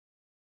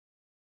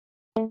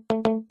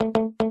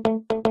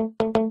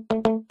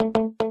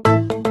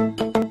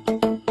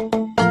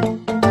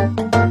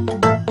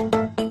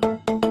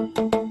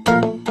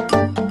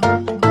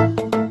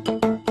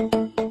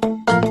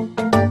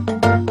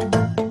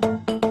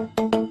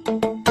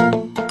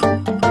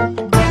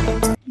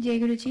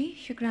Guruji,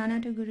 Shukrana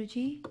to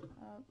Guruji,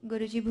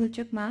 Guruji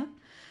Bhulchuk Maap.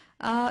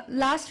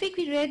 Last week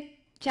we read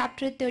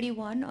chapter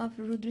 31 of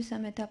Rudra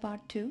Samhita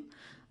part 2.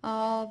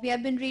 We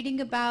have been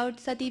reading about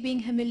Sati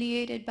being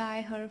humiliated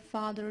by her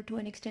father to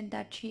an extent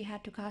that she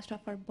had to cast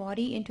off her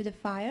body into the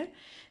fire,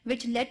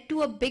 which led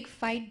to a big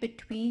fight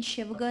between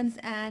Shivagans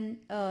and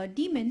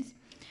demons.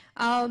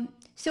 While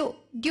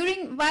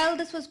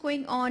this was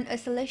going on, a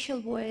celestial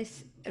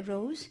voice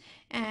arose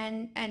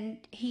and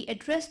he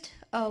addressed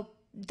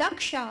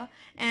Daksha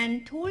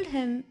and told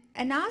him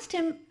and asked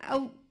him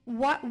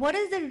what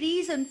is the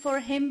reason for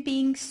him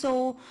being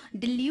so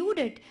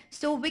deluded,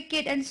 so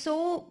wicked, and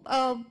so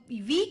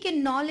weak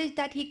in knowledge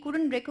that he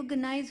couldn't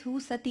recognize who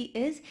Sati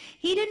is.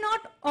 He did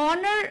not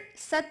honor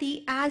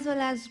Sati as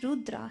well as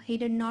Rudra. He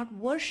did not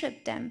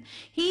worship them.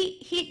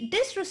 He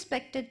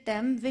disrespected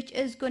them, which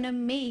is going to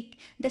make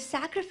the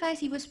sacrifice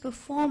he was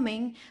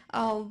performing,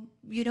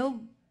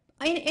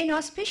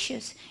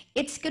 inauspicious.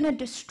 It's going to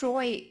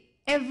destroy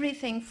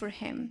everything for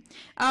him.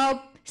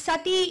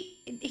 Sati,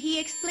 he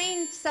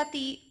explained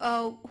Sati,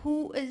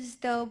 who is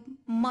the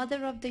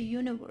mother of the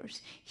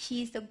universe.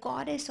 She is the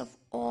goddess of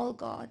all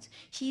gods.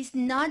 She is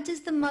not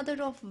just the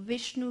mother of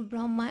Vishnu,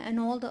 Brahma and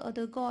all the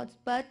other gods,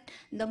 but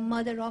the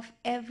mother of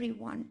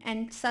everyone.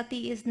 And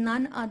Sati is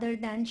none other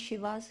than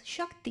Shiva's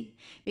Shakti,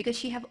 because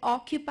she have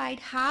occupied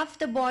half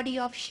the body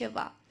of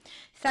Shiva.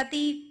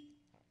 Sati,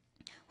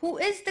 who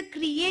is the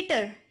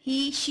creator,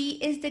 she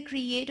is the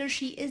creator,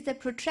 she is the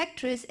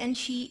protectress, and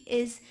she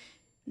is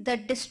the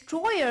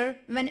destroyer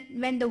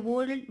when the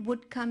world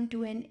would come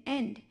to an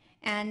end.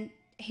 And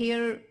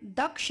here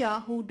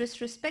Daksha, who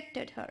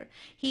disrespected her,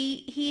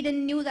 he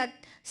didn't knew that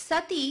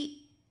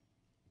Sati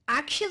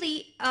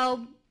actually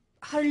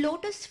her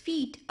lotus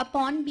feet,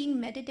 upon being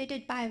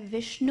meditated by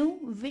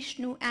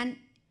Vishnu and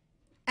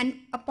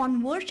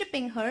upon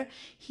worshipping her,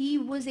 he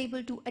was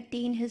able to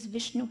attain his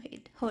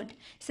Vishnuhood.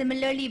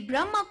 Similarly,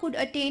 Brahma could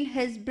attain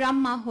his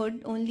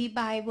Brahmahood only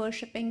by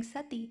worshipping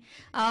Sati.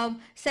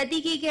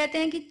 Sati की कहते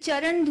हैं कि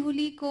चरण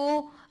धूलि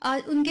को,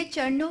 उनके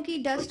चरणों की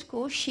डस्ट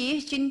को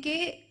शेष,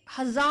 जिनके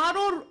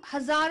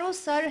हजारों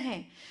सर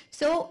हैं.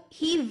 So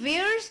he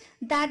wears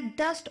that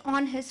dust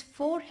on his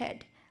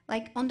forehead,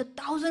 like on the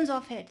thousands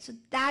of heads. So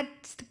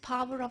that's the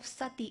power of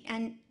Sati,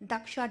 and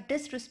Daksha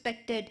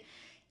disrespected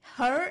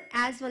her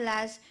as well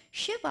as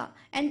Shiva,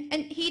 and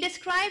he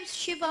describes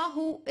Shiva,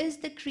 who is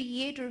the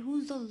creator,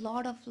 who's the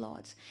Lord of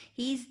Lords.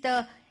 He's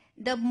the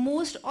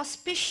most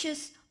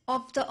auspicious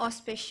of the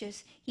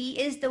auspicious. He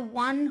is the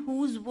one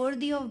who's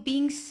worthy of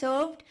being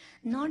served,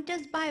 not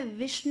just by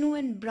Vishnu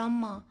and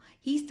Brahma.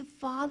 He's the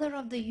father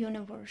of the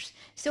universe.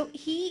 So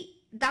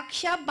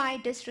Daksha, by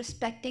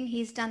disrespecting,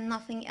 he's done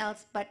nothing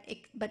else but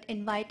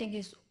inviting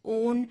his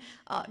own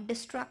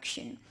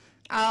destruction.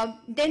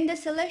 Then the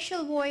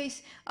celestial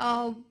voice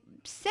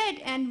said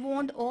and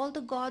warned all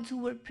the gods who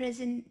were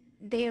present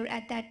there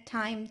at that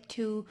time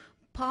to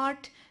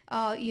depart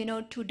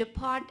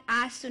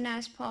as soon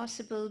as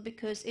possible,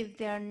 because if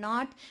they are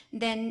not,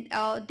 then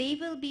they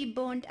will be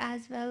burnt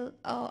as well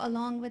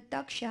along with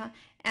Daksha.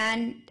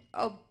 And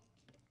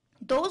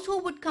those who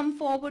would come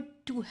forward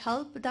to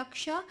help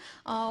Daksha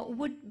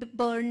would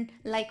burn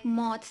like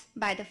moths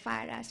by the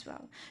fire as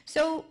well.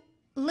 So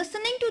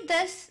listening to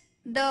this,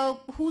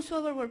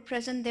 whosoever were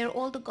present there,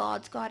 all the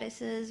gods,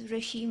 goddesses,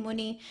 Rishi,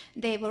 Muni,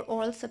 they were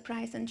all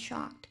surprised and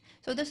shocked.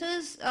 So this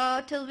is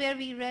till where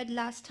we read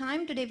last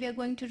time. Today we are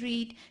going to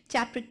read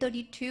chapter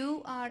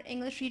 32. Our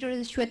English reader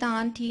is Shweta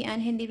Aunty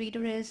and Hindi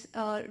reader is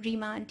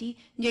Reema Aunty.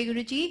 Jai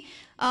Guruji.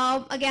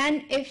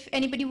 Again, if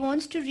anybody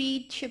wants to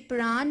read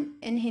Shivpuran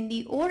in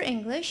Hindi or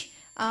English,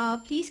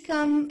 please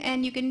come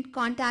and you can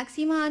contact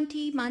Seema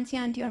Aunty, Mansi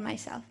Aunty or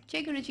myself.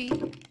 Jai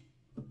Guruji.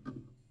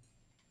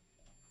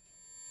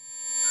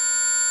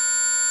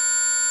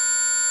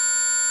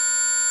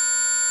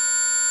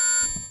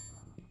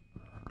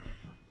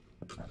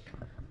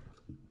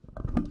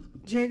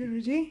 Jai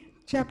Guruji,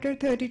 chapter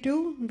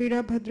 32,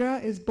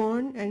 Virabhadra is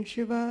born and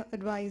Shiva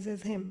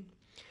advises him.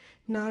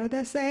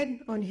 Narada said,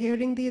 on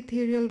hearing the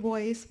ethereal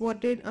voice, what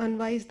did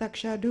unwise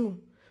Daksha do?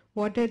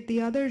 What did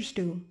the others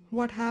do?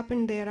 What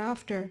happened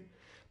thereafter?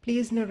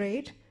 Please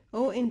narrate.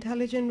 O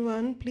intelligent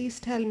one, please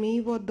tell me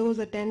what those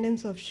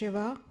attendants of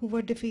Shiva, who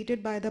were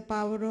defeated by the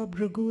power of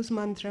Bhrugu's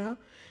mantra,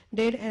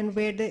 did and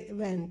where they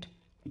went.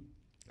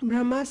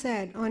 Brahma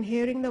said, on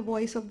hearing the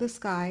voice of the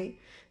sky,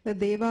 the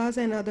Devas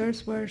and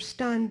others were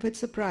stunned with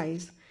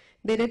surprise.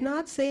 They did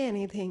not say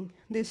anything.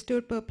 They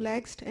stood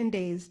perplexed and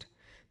dazed.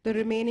 The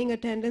remaining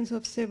attendants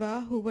of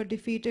Shiva, who were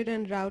defeated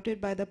and routed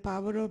by the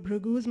power of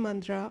Bhrugu's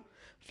mantra,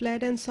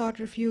 fled and sought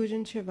refuge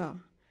in Shiva.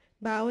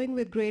 Bowing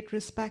with great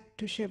respect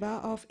to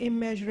Shiva of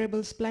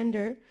immeasurable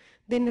splendor,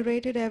 they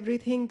narrated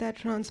everything that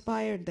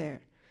transpired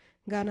there.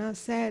 Gana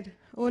said,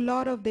 O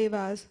Lord of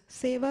Devas,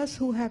 save us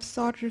who have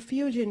sought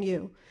refuge in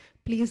you.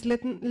 Please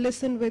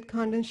listen with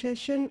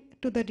condescension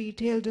to the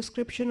detailed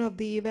description of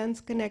the events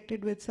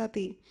connected with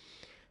Sati.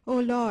 O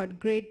Lord,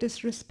 great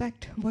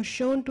disrespect was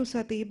shown to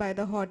Sati by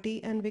the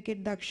haughty and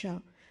wicked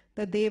Daksha.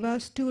 The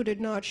Devas too did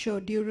not show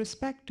due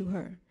respect to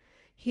her.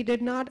 He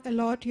did not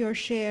allot your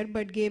share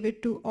but gave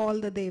it to all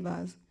the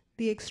devas.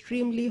 The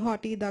extremely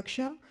haughty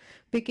Daksha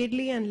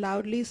wickedly and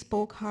loudly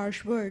spoke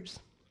harsh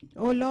words.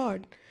 O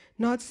Lord,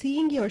 not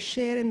seeing your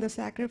share in the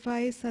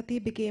sacrifice, Sati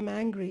became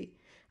angry.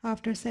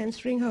 After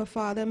censuring her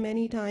father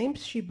many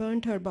times, she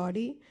burnt her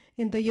body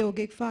in the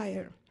yogic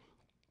fire.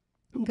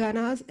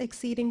 Ganas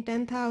exceeding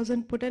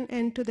 10,000 put an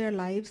end to their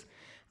lives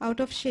out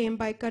of shame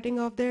by cutting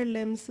off their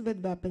limbs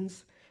with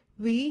weapons.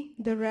 We,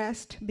 the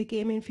rest,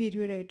 became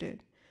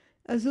infuriated.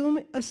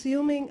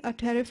 Assuming a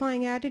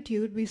terrifying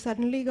attitude, we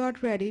suddenly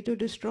got ready to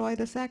destroy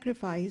the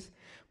sacrifice,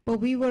 but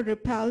we were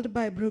repelled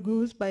by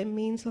Bhrigus by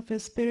means of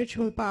his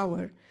spiritual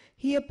power.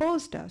 He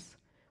opposed us.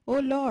 O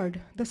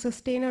Lord, the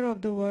sustainer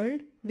of the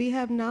world, we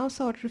have now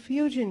sought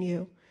refuge in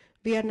you.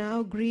 We are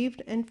now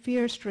grieved and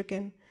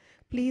fear-stricken.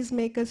 Please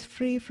make us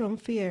free from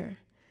fear.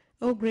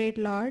 O great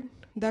Lord,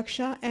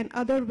 Daksha and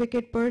other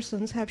wicked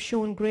persons have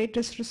shown great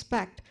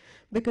disrespect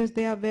because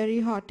they are very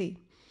haughty.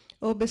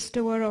 O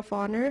bestower of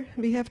honor,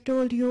 we have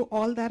told you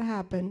all that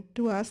happened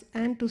to us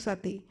and to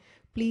Sati.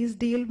 Please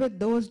deal with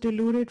those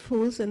deluded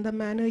fools in the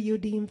manner you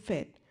deem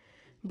fit.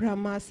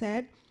 Brahma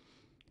said,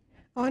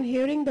 on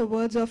hearing the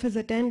words of his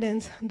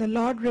attendants, the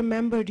Lord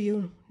remembered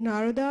you,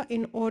 Narada,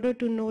 in order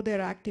to know their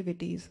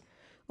activities.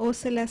 O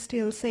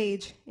celestial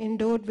sage,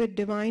 endowed with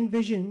divine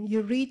vision,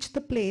 you reached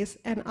the place,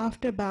 and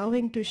after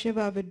bowing to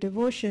Shiva with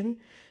devotion,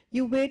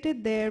 you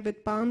waited there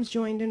with palms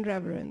joined in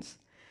reverence.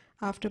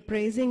 After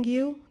praising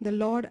you, the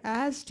Lord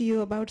asked you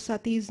about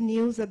Sati's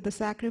news at the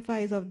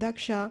sacrifice of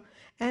Daksha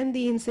and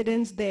the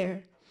incidents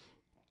there.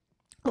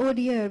 O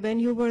dear, when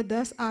you were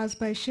thus asked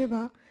by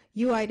Shiva,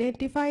 you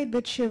identified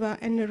with Shiva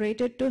and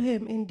narrated to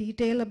him in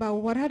detail about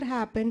what had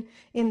happened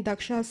in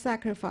Daksha's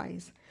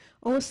sacrifice.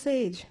 O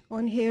sage,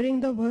 on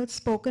hearing the words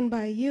spoken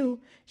by you,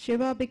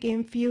 Shiva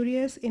became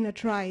furious in a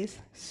trice,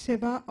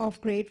 Shiva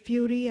of great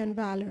fury and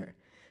valor.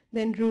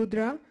 Then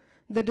Rudra,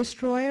 the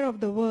destroyer of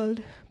the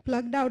world,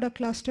 plucked out a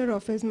cluster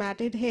of his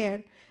matted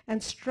hair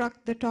and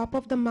struck the top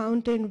of the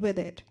mountain with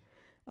it.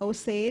 O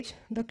sage,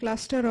 the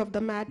cluster of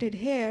the matted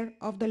hair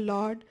of the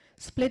Lord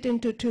split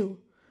into two.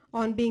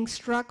 On being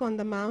struck on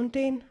the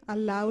mountain, a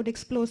loud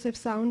explosive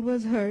sound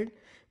was heard,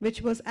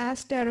 which was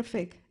as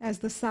terrific as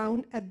the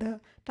sound at the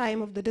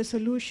time of the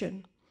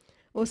dissolution.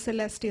 O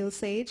celestial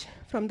sage,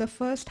 from the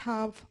first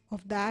half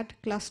of that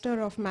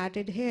cluster of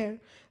matted hair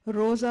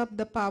rose up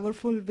the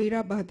powerful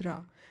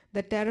Virabhadra,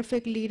 the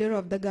terrific leader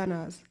of the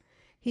Ganas.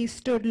 He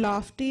stood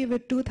lofty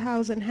with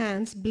 2,000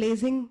 hands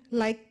blazing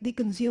like the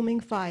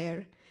consuming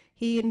fire.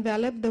 He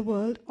enveloped the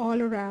world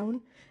all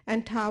around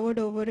and towered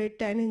over it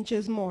 10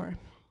 inches more.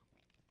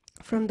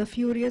 From the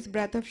furious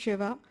breath of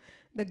Shiva,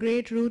 the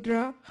great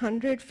Rudra,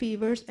 100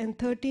 fevers and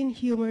 13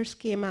 humors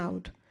came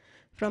out.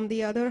 From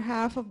the other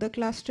half of the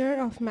cluster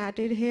of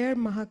matted hair,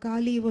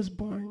 Mahakali was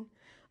born.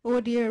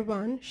 O dear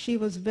one, she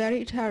was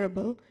very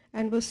terrible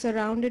and was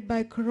surrounded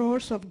by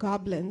crores of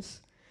goblins.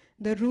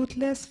 The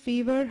ruthless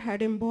fever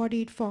had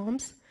embodied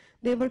forms.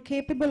 They were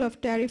capable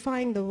of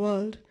terrifying the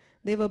world.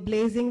 They were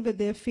blazing with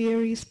their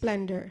fiery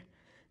splendor.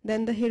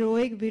 Then the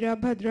heroic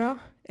Virabhadra,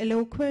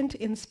 eloquent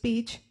in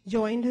speech,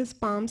 joined his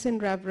palms in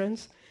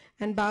reverence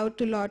and bowed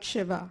to Lord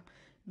Shiva.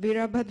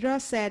 Virabhadra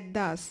said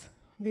thus,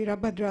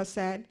 Virabhadra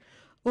said,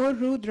 O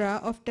Rudra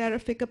of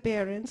terrific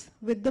appearance,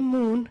 with the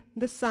moon,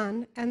 the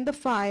sun, and the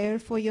fire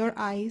for your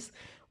eyes,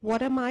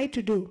 what am I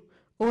to do?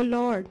 O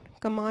Lord,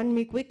 command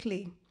me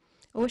quickly.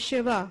 O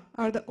Shiva,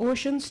 are the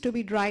oceans to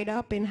be dried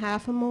up in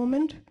half a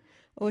moment?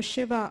 O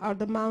Shiva, are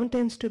the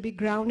mountains to be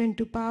ground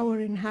into powder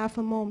in half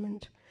a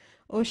moment?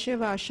 O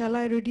Shiva, shall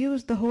I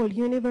reduce the whole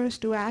universe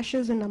to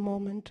ashes in a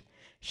moment?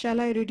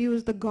 Shall I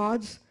reduce the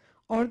gods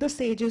or the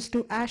sages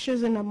to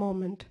ashes in a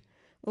moment?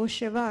 O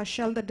Shiva,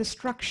 shall the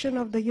destruction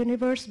of the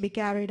universe be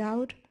carried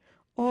out?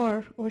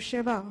 Or, O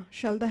Shiva,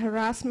 shall the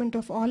harassment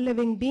of all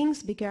living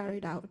beings be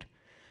carried out?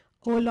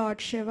 O Lord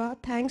Shiva,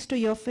 thanks to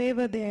your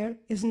favor there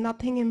is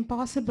nothing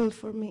impossible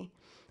for me.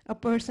 A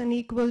person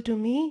equal to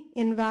me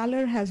in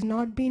valor has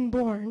not been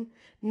born,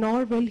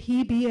 nor will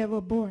he be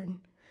ever born.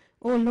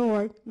 O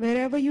Lord,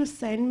 wherever you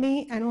send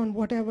me and on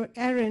whatever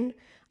errand,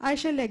 I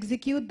shall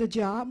execute the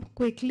job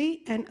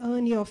quickly and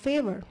earn your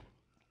favor.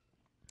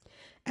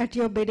 At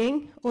your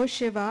bidding, O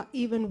Shiva,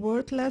 even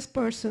worthless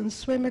persons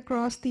swim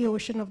across the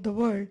ocean of the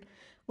world.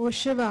 O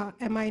Shiva,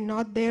 am I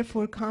not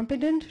therefore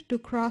competent to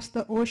cross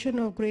the ocean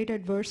of great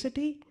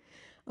adversity?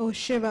 O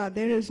Shiva,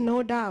 there is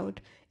no doubt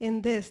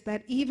in this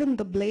that even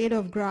the blade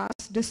of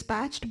grass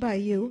dispatched by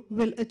you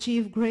will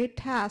achieve great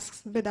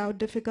tasks without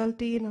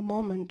difficulty in a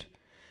moment.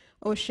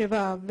 O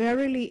Shiva,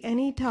 verily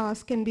any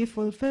task can be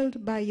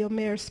fulfilled by your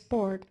mere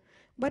sport,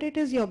 but it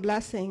is your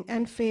blessing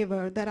and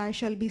favor that I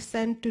shall be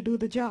sent to do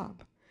the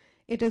job.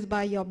 It is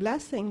by your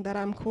blessing that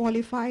I am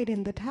qualified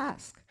in the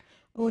task.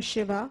 O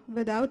Shiva,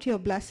 without your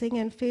blessing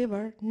and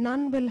favor,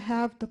 none will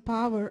have the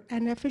power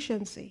and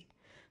efficiency.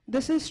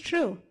 This is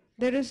true.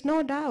 There is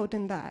no doubt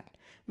in that.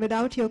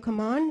 Without your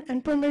command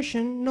and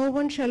permission, no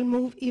one shall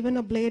move even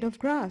a blade of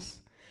grass.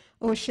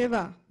 O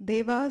Shiva,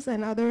 Devas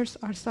and others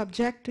are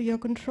subject to your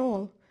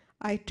control.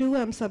 I too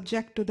am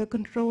subject to the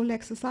control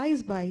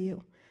exercised by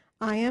you.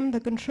 I am the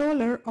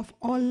controller of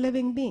all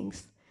living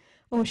beings.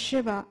 O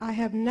Shiva, I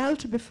have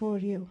knelt before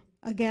you.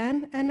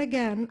 Again and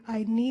again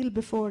I kneel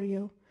before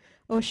you.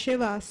 O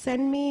Shiva,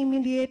 send me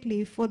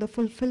immediately for the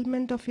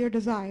fulfillment of your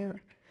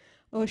desire.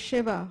 O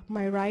Shiva,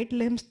 my right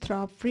limbs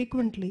throb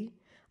frequently.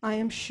 I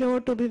am sure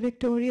to be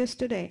victorious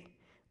today.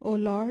 O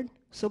Lord,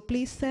 so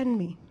please send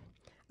me.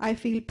 I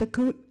feel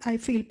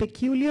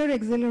peculiar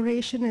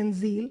exhilaration and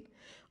zeal.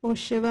 O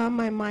Shiva,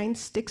 my mind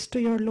sticks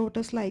to your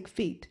lotus-like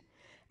feet.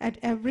 At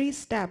every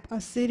step,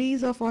 a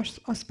series of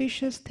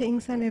auspicious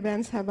things and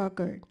events have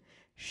occurred.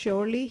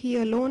 Surely he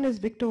alone is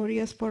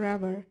victorious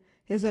forever.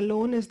 His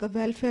alone is the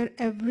welfare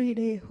every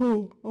day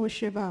who, O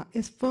Shiva,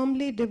 is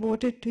firmly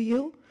devoted to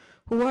you,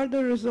 who are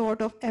the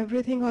resort of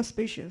everything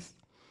auspicious.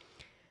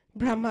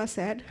 Brahma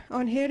said,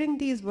 on hearing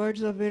these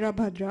words of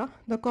Virabhadra,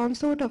 the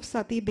consort of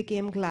Sati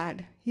became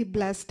glad. He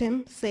blessed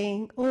him,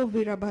 saying, O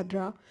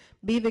Virabhadra,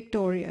 be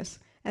victorious,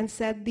 and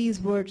said these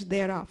words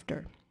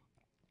thereafter.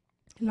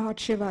 Lord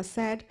Shiva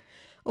said,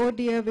 O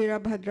dear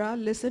Virabhadra,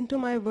 listen to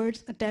my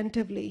words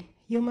attentively.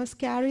 You must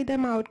carry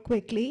them out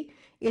quickly.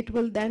 It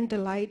will then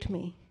delight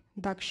me.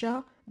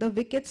 Daksha, the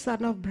wicked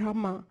son of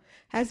Brahma,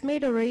 has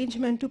made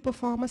arrangement to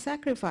perform a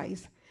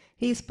sacrifice.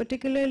 He is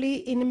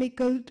particularly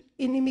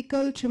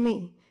inimical to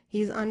me.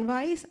 He is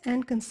unwise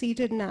and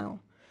conceited now.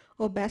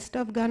 O best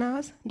of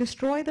Ganas,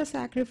 destroy the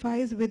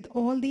sacrifice with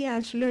all the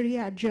ancillary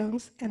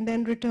adjuncts and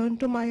then return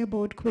to my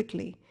abode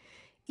quickly.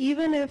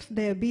 Even if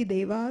there be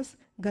Devas,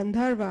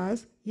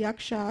 Gandharvas,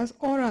 Yakshas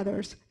or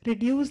others,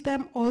 reduce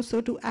them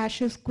also to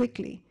ashes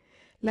quickly.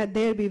 Let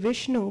there be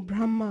Vishnu,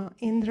 Brahma,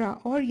 Indra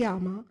or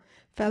Yama,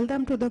 fell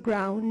them to the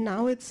ground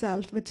now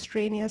itself with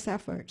strenuous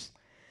efforts.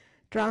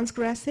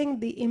 Transgressing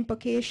the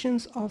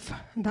imprecations of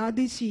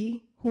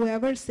Dadichi,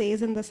 whoever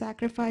says in the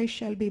sacrifice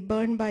shall be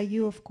burned by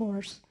you, of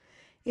course.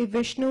 If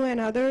Vishnu and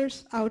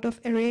others out of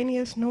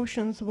erroneous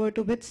notions were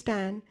to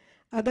withstand,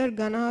 other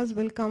Ganas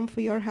will come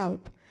for your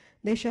help.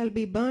 They shall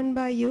be burned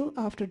by you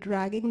after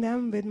dragging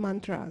them with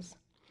mantras.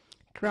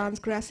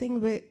 Transgressing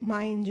with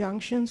my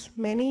injunctions,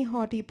 many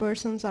haughty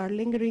persons are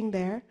lingering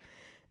there.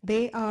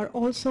 They are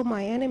also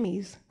my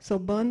enemies, so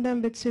burn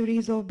them with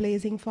series of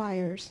blazing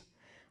fires.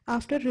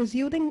 After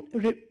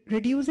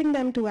reducing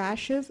them to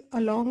ashes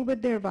along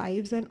with their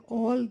wives and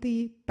all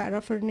the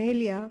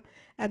paraphernalia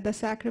at the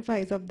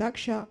sacrifice of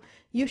Daksha,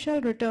 you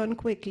shall return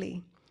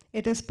quickly.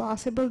 It is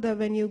possible that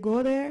when you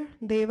go there,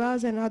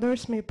 Devas and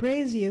others may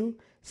praise you,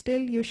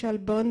 still you shall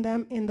burn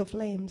them in the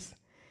flames.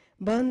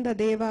 Burn the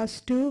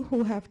Devas too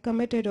who have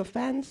committed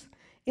offense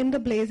in the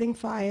blazing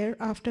fire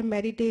after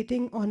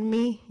meditating on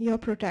me, your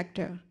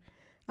protector.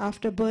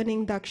 After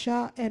burning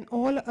Daksha and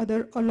all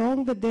other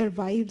along with their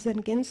wives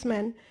and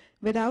kinsmen,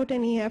 without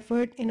any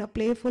effort in a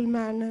playful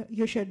manner,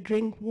 you should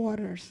drink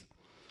waters.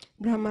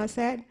 Brahma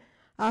said,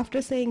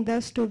 after saying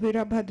thus to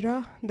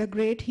Virabhadra, the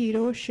great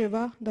hero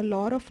Shiva, the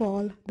lord of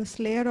all, the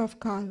slayer of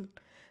Kal,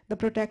 the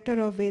protector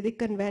of Vedic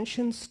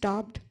conventions,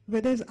 stopped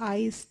with his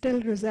eyes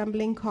still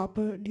resembling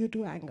copper due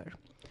to anger.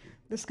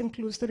 This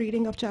concludes the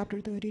reading of chapter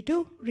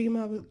 32.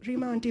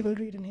 Rima Aunty will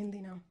read in Hindi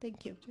now.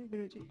 Thank you. Jai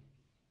Guruji.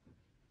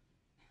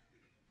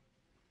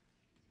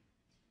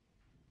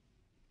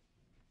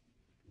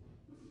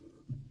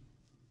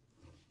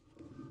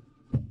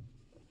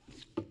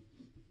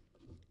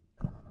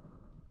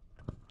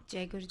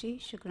 जय गुरु जी,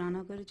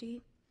 शुक्राना गुरु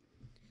जी।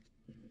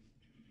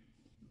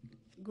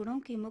 गुणों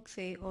के मुख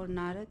से और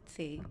नारद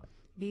से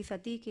भी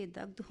सती के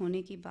दग्ध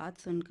होने की बात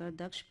सुनकर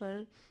दक्ष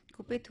पर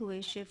कुपित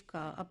हुए शिव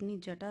का अपनी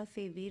जटा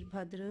से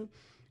वीरभद्र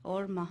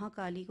और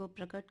महाकाली को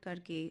प्रकट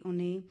करके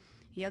उन्हें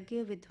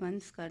यज्ञ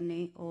विध्वंस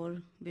करने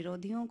और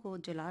विरोधियों को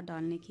जला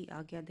डालने की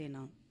आज्ञा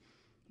देना।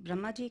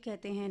 ब्रह्मा जी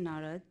कहते हैं,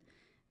 नारद,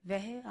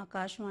 वह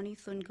आकाशवाणी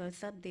सुनकर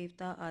सब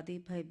देवता आदि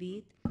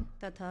भयभीत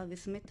तथा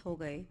विस्मित हो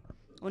गए।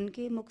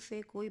 उनके मुख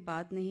से कोई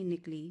बात नहीं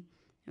निकली।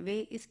 वे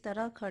इस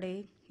तरह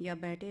खड़े या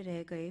बैठे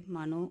रह गए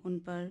मानो उन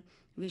पर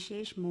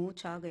विशेष मोह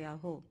छा गया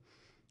हो।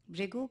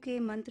 भृगु के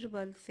मंत्र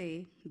बल से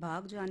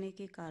भाग जाने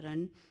के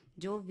कारण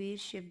जो वीर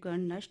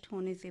शिवगण नष्ट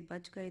होने से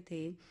बच गए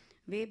थे,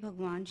 वे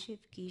भगवान शिव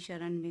की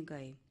शरण में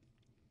गए।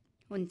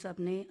 उन सब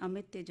ने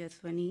अमित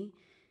तेजस्वनी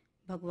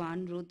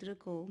भगवान रुद्र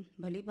को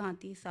भली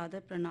भांति सादर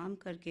प्रणाम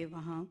करके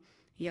वहाँ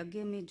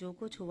यज्ञ में जो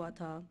कुछ हुआ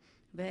था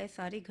वह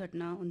सारी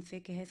घटना उनसे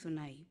कह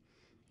सुनाई।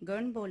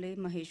 गण बोले,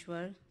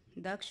 महेश्वर,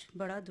 दक्ष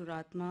बड़ा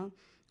दुरात्मा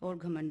और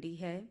घमंडी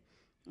है।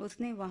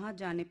 उसने वहां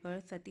जाने पर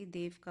सती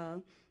देव का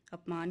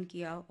अपमान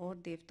किया और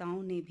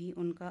देवताओं ने भी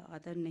उनका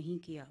आदर नहीं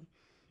किया।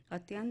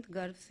 अत्यंत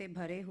गर्व से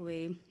भरे हुए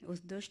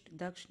उस दुष्ट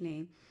दक्ष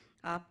ने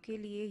आपके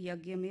लिए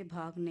यज्ञ में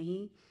भाग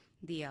नहीं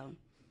दिया,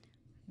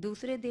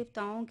 दूसरे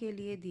देवताओं के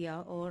लिए दिया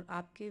और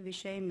आपके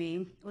विषय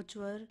में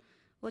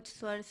उच्च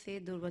स्वर से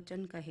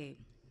दुर्वचन कहे।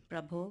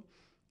 प्रभो,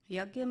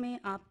 यज्ञ में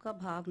आपका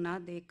भाग ना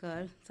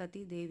देकर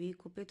सती देवी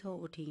कुपित हो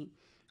उठी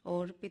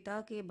और पिता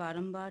के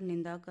बारंबार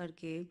निंदा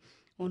करके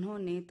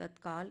उन्होंने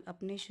तत्काल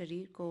अपने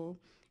शरीर को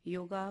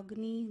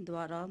योगाग्नि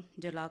द्वारा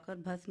जलाकर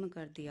भस्म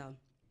कर दिया।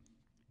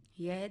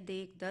 यह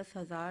देख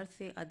 10,000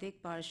 से अधिक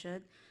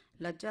पार्षद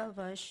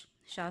लज्जावश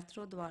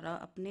शास्त्रों द्वारा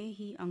अपने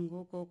ही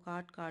अंगों को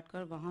काट काट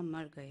कर वहां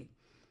मर गए।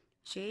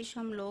 शेष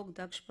हम लोग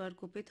दक्ष पर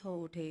कुपित हो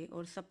उठे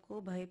और सबको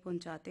भय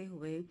पहुंचाते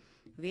हुए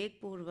वेग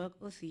पूर्वक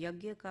उस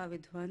यज्ञ का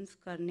विध्वंस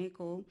करने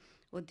को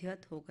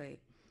उद्यत हो गए,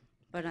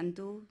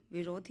 परंतु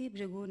विरोधी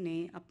भृगु ने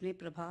अपने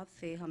प्रभाव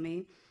से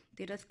हमें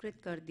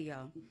तिरस्कृत कर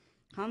दिया।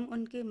 हम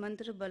उनके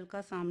मंत्र बल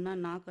का सामना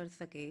ना कर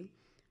सके।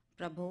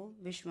 प्रभो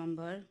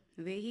विश्वंभर,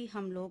 वे ही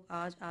हम लोग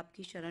आज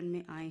आपकी शरण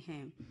में आए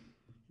हैं।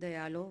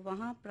 दयालो,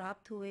 वहाँ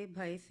प्राप्त हुए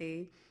भय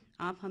से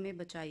आप हमें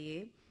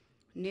बचाइए,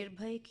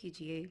 निर्भय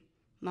कीजिए।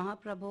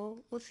 महाप्रभो,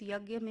 उस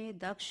यज्ञ में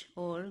दक्ष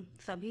और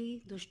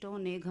सभी दुष्टों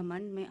ने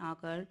घमंड में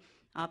आकर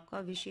आपका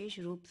विशेष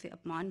रूप से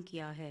अपमान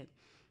किया है।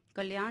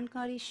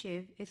 कल्याणकारी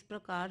शिव, इस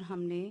प्रकार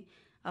हमने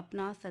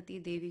अपना सती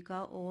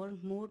देविका और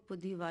मूढ़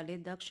बुद्धि वाले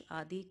दक्ष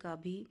आदि का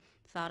भी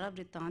सारा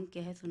वृत्तांत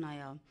कह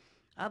सुनाया।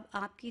 अब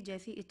आपकी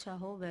जैसी इच्छा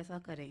हो वैसा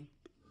करें।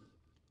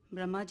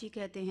 ब्रह्मा जी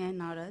कहते हैं,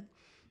 नारद,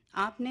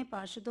 आपने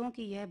पार्षदों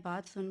की यह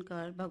बात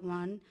सुनकर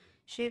भगवान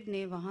शिव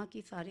ने वहाँ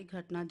की सारी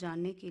घटना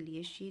जानने के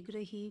लिए शीघ्र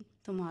ही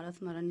तुम्हारा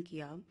स्मरण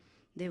किया।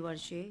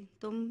 देवर्षे,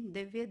 तुम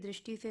दिव्य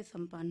दृष्टि से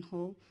संपन्न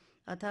हो,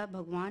 अतः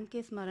भगवान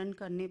के स्मरण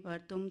करने पर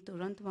तुम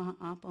तुरंत वहां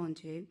आ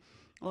पहुंचे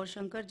और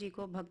शंकर जी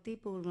को भक्ति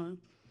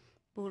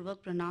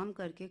पूर्वक प्रणाम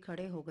करके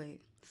खड़े हो गए।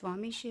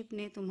 स्वामी शिव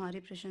ने तुम्हारी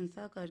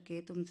प्रशंसा करके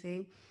तुमसे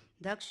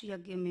दक्ष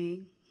यज्ञ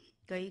में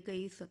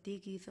कई सती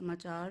की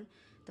समाचार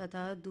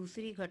तथा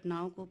दूसरी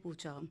घटनाओं को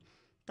पूछा।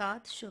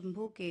 तात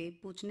शंभु के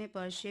पूछने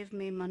पर शिव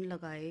में मन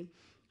लगाए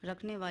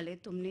रखने वाले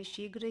तुमने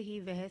शीघ्र ही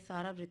वह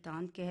सारा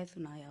वृत्तांत कह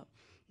सुनाया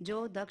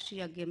जो दक्ष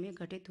यज्ञ में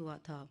घटित हुआ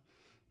था।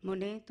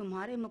 मुने,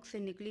 तुम्हारे मुख से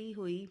निकली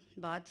हुई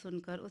बात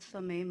सुनकर उस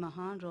समय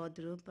महान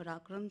रौद्र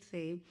पराक्रम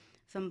से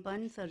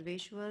संपन्न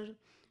सर्वेश्वर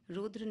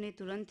रुद्र ने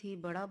तुरंत ही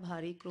बड़ा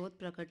भारी क्रोध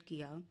प्रकट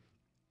किया।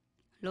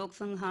 लोक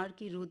संहार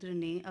की रुद्र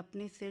ने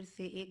अपने सिर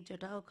से एक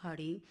जटा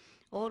उखाड़ी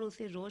और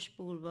उसे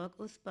रोषपूर्वक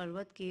उस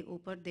पर्वत के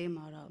ऊपर दे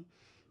मारा।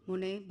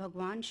 मुने,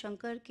 भगवान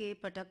शंकर के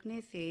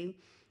पटकने से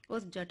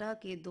उस जटा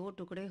के 2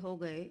 टुकड़े हो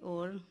गए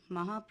और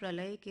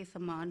महाप्रलय के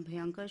समान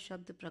भयंकर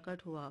शब्द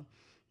प्रकट हुआ।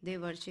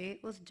 देवर्षे,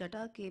 उस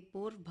जटा के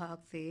पूर्व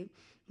भाग से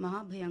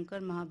महाभयंकर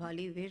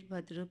महाभाली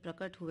वीरभद्र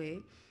प्रकट हुए,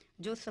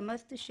 जो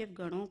समस्त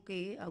शिवगणों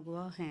के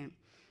अगुआ हैं।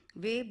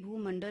 वे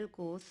भूमंडल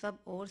को सब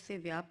ओर से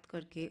व्याप्त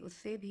करके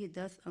उससे भी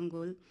 10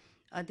 अंगुल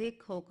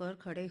अधिक होकर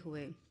खड़े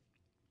हुए।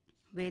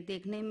 वे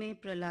देखने में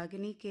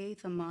प्रलागिनी के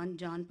समान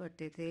जान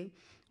पड़ते थे।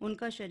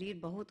 उनका शरीर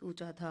बहुत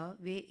ऊंचा था।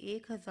 वे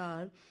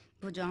 1000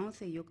 भुजाओं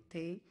से युक्त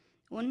थे।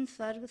 उन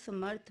सर्व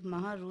समर्थ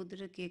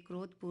महारुद्र के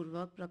क्रोध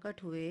पूर्वक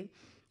प्रकट हुए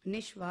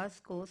निश्वास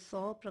को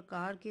 100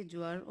 प्रकार के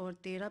ज्वर और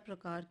 13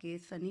 प्रकार के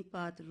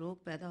सन्निपात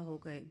रोग पैदा हो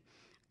गए।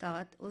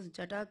 तात, उस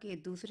जटा के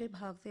दूसरे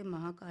भाग से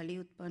महाकाली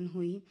उत्पन्न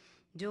हुई,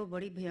 जो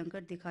बड़ी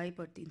भयंकर दिखाई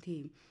पड़ती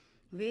थी।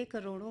 वे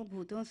करोड़ों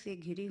भूतों से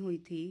घिरी हुई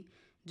थी।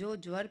 जो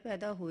ज्वर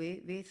पैदा हुए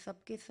वे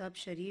सब के सब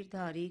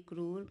शरीरधारी,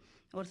 क्रूर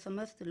और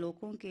समस्त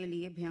लोकों के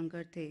लिए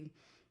भयंकर थे।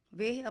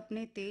 वे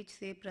अपने तेज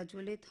से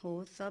प्रज्वलित हो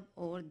सब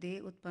और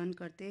देह उत्पन्न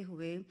करते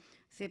हुए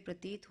से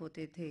प्रतीत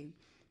होते थे।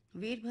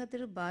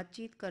 वीरभद्र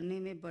बातचीत करने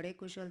में बड़े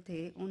कुशल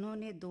थे।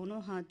 उन्होंने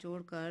दोनों हाथ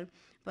जोड़कर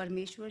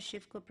परमेश्वर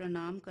शिव को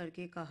प्रणाम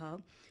करके कहा,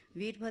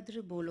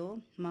 वीरभद्र बोलो।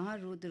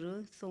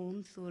 महारुद्र,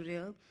 सोम,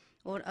 सूर्य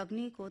और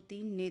अग्नि को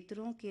 3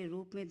 नेत्रों के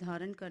रूप में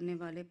धारण करने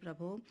वाले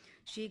प्रभु,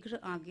 शीघ्र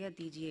आज्ञा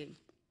दीजिए।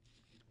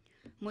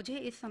 मुझे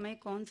इस समय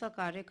कौन सा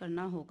कार्य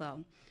करना होगा?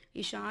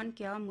 ईशान,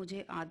 क्या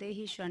मुझे आधे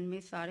ही क्षण में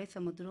सारे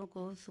समुद्रों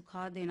को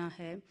सुखा देना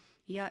है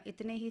या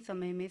इतने ही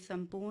समय में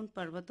संपूर्ण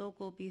पर्वतों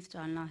को पीस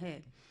डालना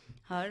है?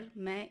 हर,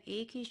 मैं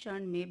एक ही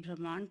क्षण में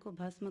ब्रह्मांड को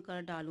भस्म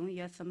कर डालूं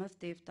या समस्त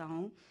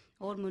देवताओं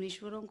और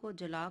मुनीश्वरों को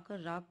जलाकर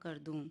राख कर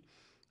दूं?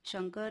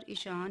 शंकर,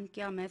 ईशान,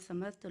 क्या मैं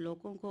समस्त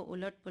लोकों को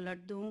उलट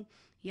पुलट दूं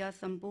या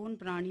संपूर्ण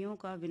प्राणियों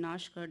का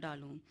विनाश कर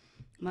डालूं?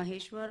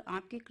 महेश्वर,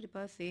 आपकी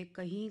कृपा से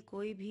कहीं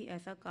कोई भी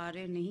ऐसा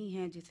कार्य नहीं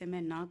है जिसे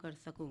मैं ना कर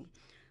सकूं।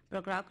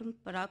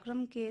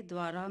 पराक्रम के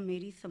द्वारा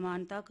मेरी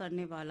समानता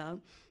करने वाला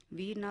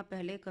वीर ना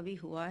पहले कभी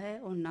हुआ है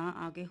और ना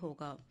आगे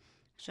होगा।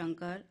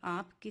 शंकर,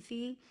 आप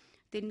किसी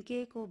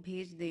तिनके को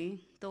भेज दें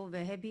तो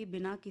वह भी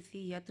बिना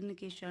किसी यत्न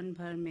के क्षण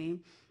भर में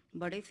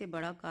बड़े से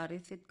बड़ा कार्य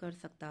सिद्ध कर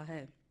सकता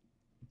है।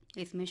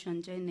 इसमें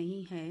संशय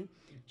नहीं है।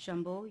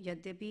 शंभो,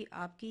 यद्यपि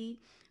आपकी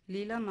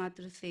लीला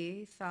मात्र से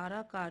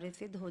सारा कार्य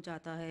सिद्ध हो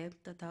जाता है,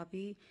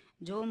 तथापि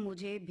जो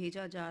मुझे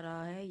भेजा जा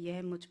रहा है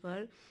यह मुझ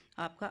पर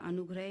आपका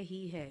अनुग्रह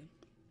ही है।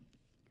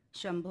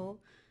 शंभो,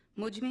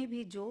 मुझ में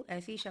भी जो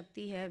ऐसी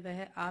शक्ति है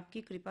वह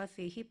आपकी कृपा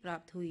से ही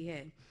प्राप्त हुई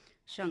है।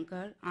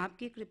 शंकर,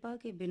 आपकी कृपा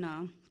के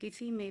बिना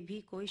किसी में भी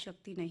कोई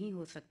शक्ति नहीं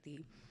हो सकती।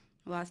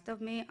 वास्तव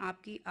में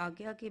आपकी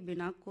आज्ञा के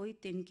बिना कोई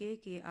तिनके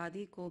के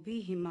आदि को भी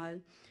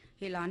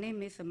हिलाने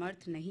में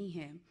समर्थ नहीं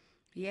है,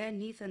 यह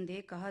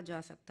निसंदेह कहा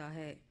जा सकता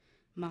है।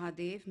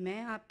 महादेव,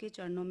 मैं आपके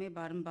चरणों में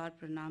बारंबार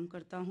प्रणाम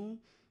करता हूँ।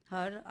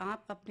 हर,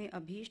 आप अपने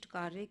अभीष्ट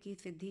कार्य की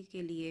सिद्धि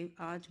के लिए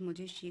आज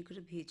मुझे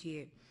शीघ्र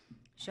भेजिए।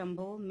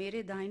 शंभो,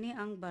 मेरे दाहिने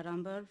अंग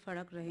बारंबार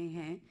फड़क रहे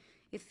हैं,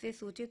 इससे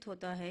सूचित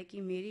होता है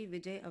कि मेरी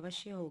विजय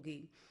अवश्य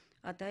होगी।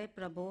 अतः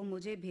प्रभो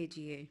मुझे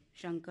भेजिए।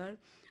 शंकर,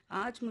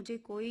 आज मुझे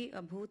कोई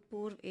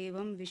अभूतपूर्व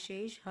एवं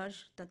विशेष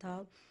हर्ष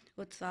तथा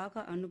उत्साह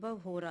का अनुभव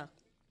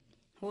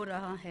हो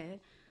रहा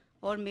है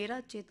और मेरा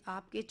चित्त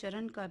आपके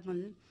चरण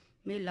कमल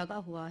में लगा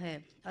हुआ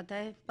है।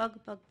 अतः पग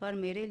पग पर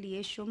मेरे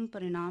लिए शुभ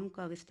परिणाम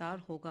का विस्तार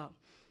होगा।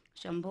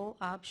 शंभो,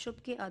 आप शुभ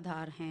के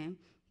आधार हैं।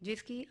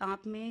 जिसकी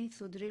आप में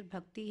सुदृढ़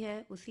भक्ति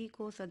है उसी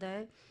को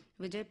सदैव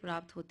विजय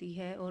प्राप्त होती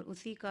है और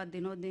उसी का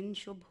दिनों दिन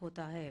शुभ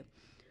होता है।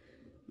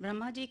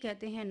 ब्रह्मा जी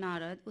कहते हैं,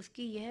 नारद,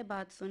 उसकी यह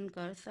बात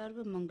सुनकर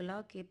सर्व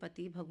मंगला के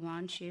पति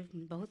भगवान शिव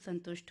बहुत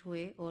संतुष्ट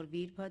हुए और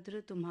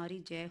वीरभद्र तुम्हारी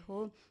जय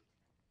हो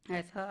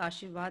ऐसा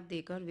आशीर्वाद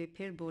देकर वे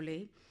फिर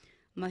बोले।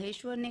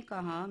 महेश्वर ने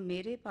कहा,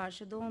 मेरे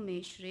पार्षदों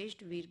में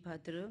श्रेष्ठ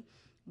वीरभद्र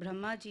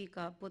ब्रह्मा जी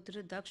का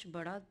पुत्र दक्ष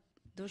बड़ा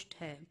दुष्ट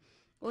है।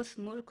 उस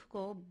मूर्ख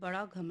को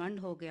बड़ा घमंड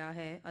हो गया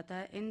है,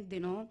 अतः इन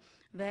दिनों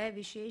वह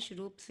विशेष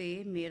रूप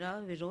से मेरा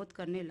विरोध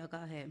करने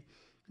लगा है।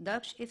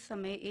 दक्ष इस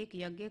समय एक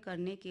यज्ञ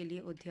करने के लिए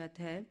उद्यत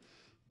है।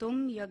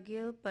 तुम यज्ञ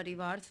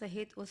परिवार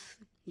सहित उस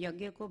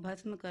यज्ञ को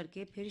भस्म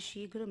करके फिर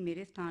शीघ्र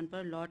मेरे स्थान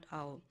पर लौट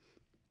आओ।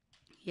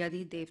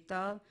 यदि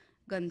देवता,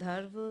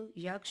 गंधर्व,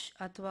 यक्ष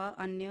अथवा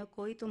अन्य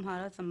कोई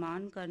तुम्हारा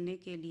सम्मान करने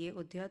के लिए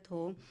उद्यत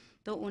हो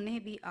तो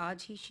उन्हें भी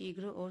आज ही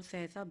शीघ्र और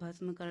सहसा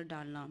भस्म कर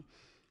डालना।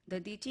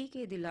 दधीची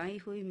के दिलाई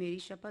हुई मेरी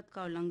शपथ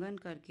का उल्लंघन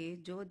करके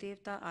जो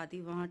देवता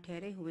आदि वहां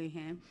ठहरे हुए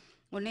हैं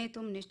उन्हें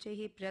तुम निश्चय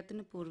ही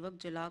प्रयत्न पूर्वक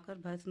जलाकर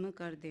भस्म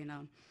कर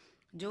देना।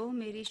 जो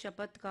मेरी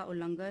शपथ का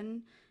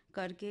उल्लंघन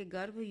करके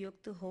गर्भ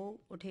युक्त हो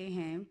उठे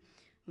हैं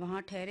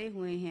वहां ठहरे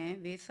हुए हैं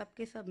वे सब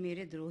के सब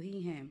मेरे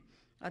द्रोही हैं।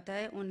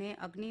 अतः उन्हें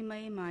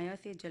अग्निमय माया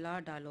से जला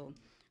डालो।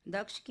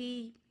 दक्ष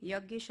की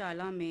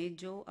यज्ञशाला में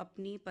जो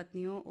अपनी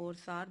पत्नियों और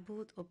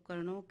सारभूत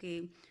उपकरणों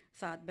के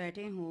साथ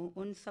बैठे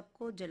हों उन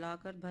सबको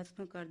जलाकर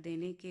भस्म कर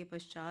देने के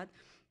पश्चात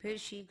फिर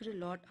शीघ्र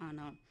लौट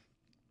आना।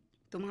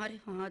 तुम्हारे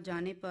वहां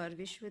जाने पर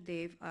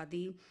विश्वदेव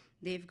आदि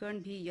देवगण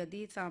भी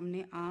यदि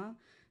सामने आ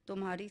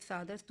तुम्हारी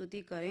सादर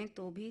स्तुति करें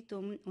तो भी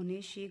तुम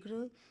उन्हें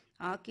शीघ्र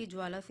आग की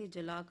ज्वाला से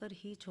जलाकर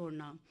ही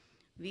छोड़ना।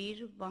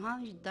 वीर,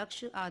 वहां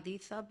दक्ष आदि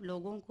सब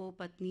लोगों को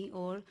पत्नी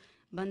और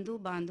बंधु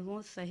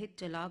बांधवों सहित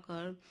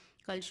जलाकर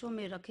कलशों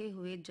में रखे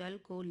हुए जल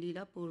को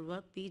लीला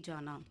पूर्वक पी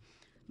जाना।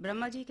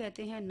 ब्रह्मा जी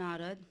कहते हैं,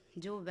 नारद,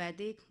 जो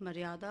वैदिक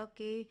मर्यादा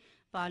के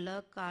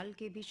पालक, काल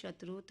के भी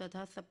शत्रु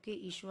तथा सबके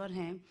ईश्वर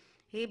हैं,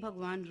 हे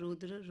भगवान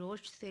रुद्र,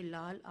 रोष से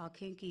लाल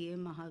आंखें किए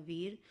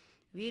महावीर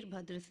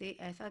वीरभद्र से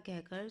ऐसा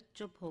कहकर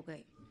चुप हो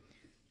गए।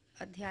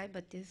 अध्याय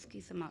 32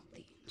 की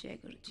समाप्ति। जय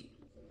गुरु जी।